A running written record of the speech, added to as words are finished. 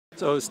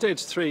So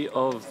stage 3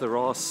 of the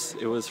Ross,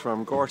 it was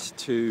from Gort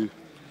to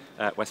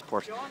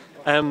Westport.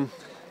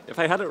 If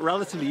I had it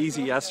relatively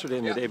easy yesterday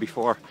and the day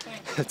before,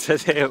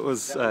 today it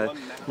was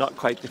not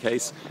quite the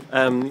case.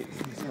 You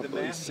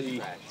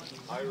see,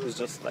 there's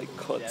just like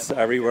cuts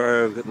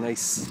everywhere. I've got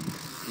nice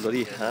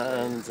bloody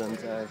hands and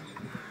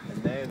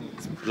then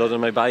blood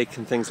on my bike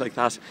and things like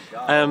that.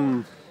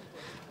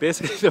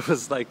 Basically, there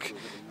was like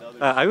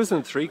I was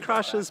in 3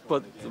 crashes,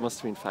 but there must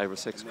have been 5 or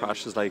 6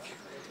 crashes. Like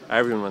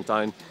everyone went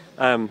down.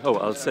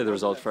 I'll say the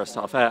result first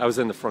off. I was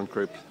in the front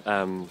group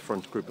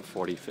of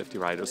 40, 50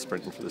 riders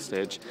sprinting for the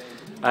stage.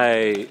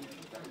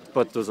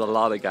 But there was a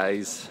lot of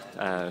guys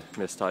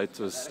missed out. It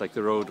was like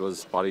the road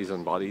was bodies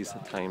on bodies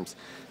at times.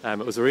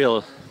 It was a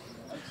real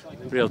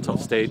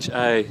tough stage.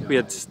 We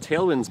had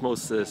tailwinds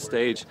most of the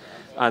stage,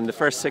 and the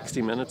first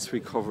 60 minutes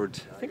we covered,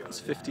 I think it was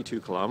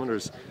 52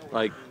 kilometres.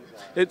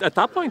 At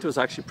that point it was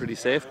actually pretty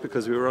safe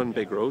because we were on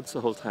big roads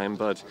the whole time,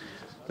 but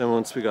then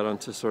once we got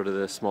onto sort of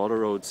the smaller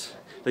roads,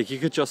 like you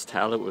could just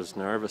tell it was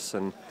nervous.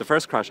 And the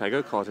first crash I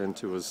got caught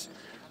into was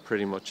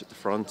pretty much at the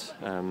front.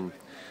 Then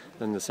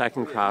the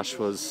second crash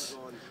was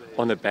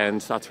on a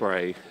bend. That's where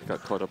I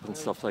got caught up and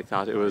stuff like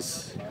that. It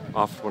was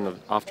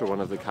after one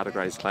of the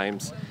categorised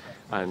climbs,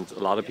 and a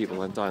lot of people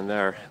went down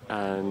there.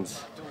 And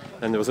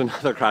then there was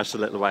another crash a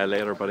little while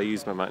later, but I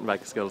used my mountain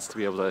bike skills to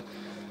be able to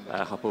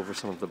hop over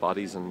some of the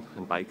bodies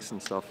and bikes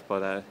and stuff.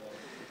 But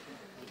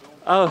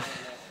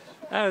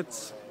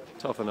it's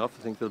tough enough.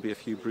 I think there'll be a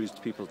few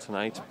bruised people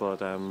tonight,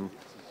 but I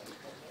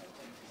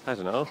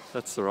don't know.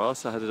 That's the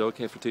Ross. I had it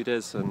okay for 2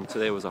 days, and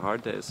today was a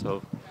hard day.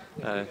 So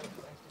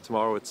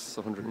tomorrow it's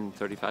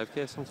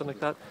 135k, something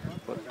like that.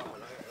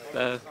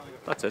 But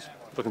that's it.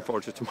 Looking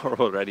forward to tomorrow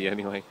already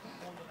anyway.